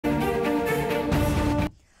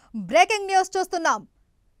Breaking news చూస్తున్నాం.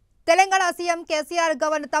 Telangana CM KCR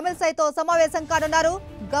governor తమిళసైతో సమావేశం కానున్నారు.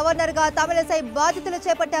 గవర్నర్ గా తమిళసై బాధ్యతలు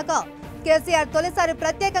చేపట్టాక కేసీఆర్ తొలిసారి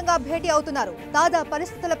ప్రత్యేకంగా భేటీ అవుతున్నారు. తాజా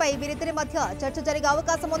పరిస్థితులపై వీరిద్దరి మధ్య చర్చ జరిగే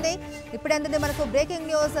అవకాశం ఉంది. ఇప్పుడేందుకు మనకు breaking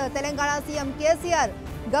news. Telangana CM KCR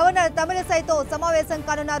governor తమిళసైతో సమావేశం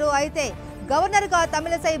కానున్నారు. అయితే గవర్నర్ గా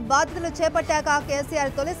తమిళసై బాధ్యతలు చేపట్టాక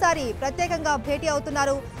కేసీఆర్ తొలిసారి ప్రత్యేకంగా భేటీ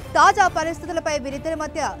అవుతున్నారు. తాజా పరిస్థితులపై వీరిద్దరి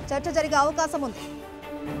మధ్య చర్చ జరిగే అవకాశం ఉంది.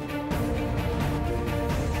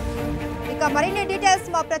 ఇక మరిన్ని డీటెయిల్స్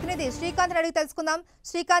మా ప్రతినిధి శ్రీకాంత్ అడిగి తెలుసుకుందాం.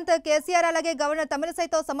 శ్రీకాంత్, కేసీఆర్ అలాగే గవర్నర్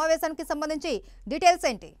తమిళసైతో సమావేశానికి సంబంధించి డీటెయిల్స్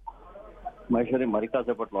ఏంటి? మహేశ్వరి, మరి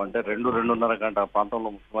కాసేపట్లో అంటే 2-2.5 గంటల ప్రాంతంలో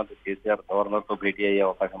ముఖ్యమంత్రి కేసీఆర్ గవర్నర్ తో భేటీ అయ్యే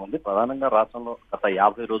అవకాశం ఉంది. ప్రధానంగా రాష్ట్రంలో గత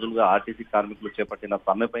 50 రోజులుగా ఆర్టీసీ కార్మికులు చేపట్టిన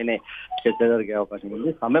సమ్మెపైనే చర్చ జరిగే అవకాశం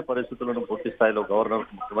ఉంది. సమ్మె పరిస్థితులను పూర్తి స్థాయిలో గవర్నర్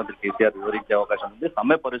ముఖ్యమంత్రి కేసీఆర్ వివరించే అవకాశం ఉంది.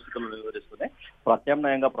 సమ్మె పరిస్థితులను వివరిస్తూనే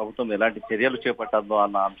ప్రత్యామ్నాయంగా ప్రభుత్వం ఎలాంటి చర్యలు చేపట్టిందో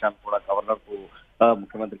అన్న అంశాన్ని కూడా గవర్నర్ కు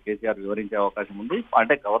ముఖ్యమంత్రి కేసీఆర్ వివరించే అవకాశం ఉంది.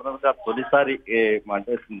 అంటే గవర్నర్ గా తొలిసారి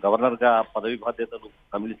గవర్నర్ గా పదవి బాధ్యతలు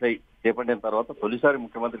తమిళిసై చేపట్టిన తర్వాత తొలిసారి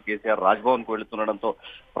ముఖ్యమంత్రి కేసీఆర్ రాజ్ భవన్ కు వెళుతుండడంతో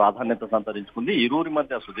ప్రాధాన్యత సంతరించుకుంది. ఇరువురి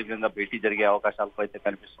మధ్య సుదీర్ఘంగా భేటీ జరిగే అవకాశాలు అయితే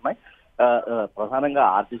కనిపిస్తున్నాయి. ప్రధానంగా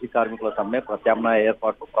ఆర్టీసీ కార్మికుల సమ్మె, ప్రత్యామ్నాయ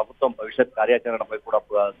ఏర్పాటు, ప్రభుత్వం భవిష్యత్ కార్యాచరణపై కూడా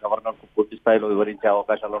గవర్నర్ కు పూర్తి స్థాయిలో వివరించే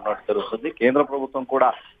అవకాశాలు ఉన్నట్టు తెలుస్తుంది. కేంద్ర ప్రభుత్వం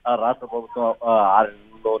కూడా రాష్ట్ర ప్రభుత్వం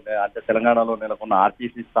అంటే తెలంగాణలో నెలకొన్న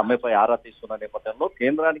ఆర్టీసీ సమ్మెపై ఆరా తీస్తున్న నేపథ్యంలో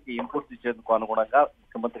కేంద్రానికి ఇన్పుట్స్ ఇచ్చేందుకు అనుగుణంగా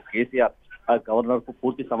ముఖ్యమంత్రి కేసీఆర్ గవర్నర్ కు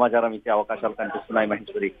పూర్తి సమాచారం ఇచ్చే అవకాశాలు కనిపిస్తున్నాయి.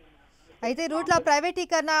 మహేశ్వరి, అయితే రూట్ల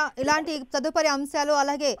ప్రైవేటీకరణ ఇలాంటి తదుపరి అంశాలు,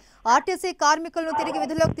 అలాగే ఆర్టీసీ కార్మికులను తిరిగి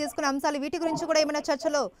విధుల్లోకి తీసుకునే అంశాలు, వీటి గురించి కూడా ఏమైనా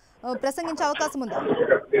చర్చలో ప్రసంగించే అవకాశం ఉందా?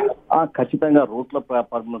 ఖచ్చితంగా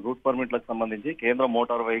రూట్ పర్మిట్లకు సంబంధించి కేంద్ర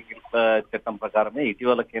మోటార్ వెహికల్ చట్టం ప్రకారమే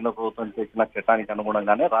ఇటీవల కేంద్ర ప్రభుత్వం చేసిన చట్టానికి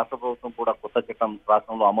అనుగుణంగానే రాష్ట్ర ప్రభుత్వం కూడా కొత్త చట్టం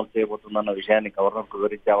రాష్ట్రంలో అమలు చేయబోతుందన్న విషయాన్ని గవర్నర్ కు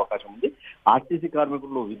వివరించే అవకాశం ఉంది. ఆర్టీసీ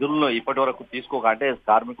కార్మికులు విధులను ఇప్పటి వరకు అంటే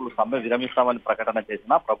కార్మికులు సమ్మె విరమిస్తామని ప్రకటన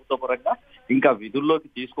చేసినా ప్రభుత్వ పరంగా ఇంకా విధుల్లోకి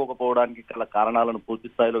తీసుకోకపోవడానికి గల కారణాలను పూర్తి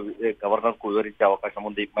స్థాయిలో గవర్నర్ కు వివరించే అవకాశం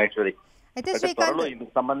ఉంది. మహేశ్వరి, త్వరలో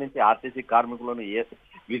ఇందుకు సంబంధించి ఆర్టీసీ కార్మికులను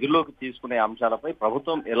విధుల్లోకి తీసుకునే అంశాలపై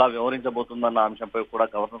ప్రభుత్వం ఎలా వ్యవహరించబోతుందన్న అంశంపై కూడా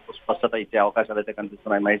గవర్నర్ కు స్పష్టత ఇచ్చే అవకాశాలు అయితే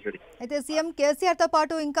కనిపిస్తున్నాయి. మహేశ్వరి, అయితే సీఎం కేసీఆర్ తో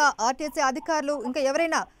పాటు ఇంకా ఆర్టీసీ అధికారులు ఇంకా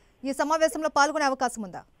ఎవరైనా ఈ సమావేశంలో పాల్గొనే అవకాశం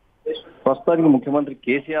ఉందా? ప్రస్తుతానికి ముఖ్యమంత్రి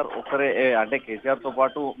కేసీఆర్ ఒక్కరే, అంటే కేసీఆర్ తో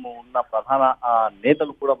పాటు ఉన్న ప్రధాన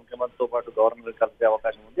నేతలు కూడా ముఖ్యమంత్రితో పాటు గవర్నర్ కలిసే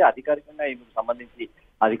అవకాశం ఉంది. అధికారికంగా ఇందుకు సంబంధించి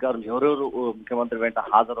అధికారులు ఎవరెవరు ముఖ్యమంత్రి వెంట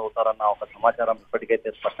హాజరవుతారన్న ఒక సమాచారం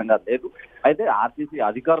ఇప్పటికైతే స్పష్టంగా లేదు. అయితే ఆర్టీసీ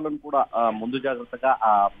అధికారులను కూడా ముందు జాగ్రత్తగా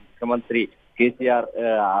ముఖ్యమంత్రి కేసీఆర్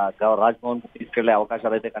రాజ్ భవన్ కు తీసుకెళ్లే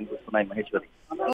అవకాశాలు అయితే కనిపిస్తున్నాయి. మహేశ్వరి.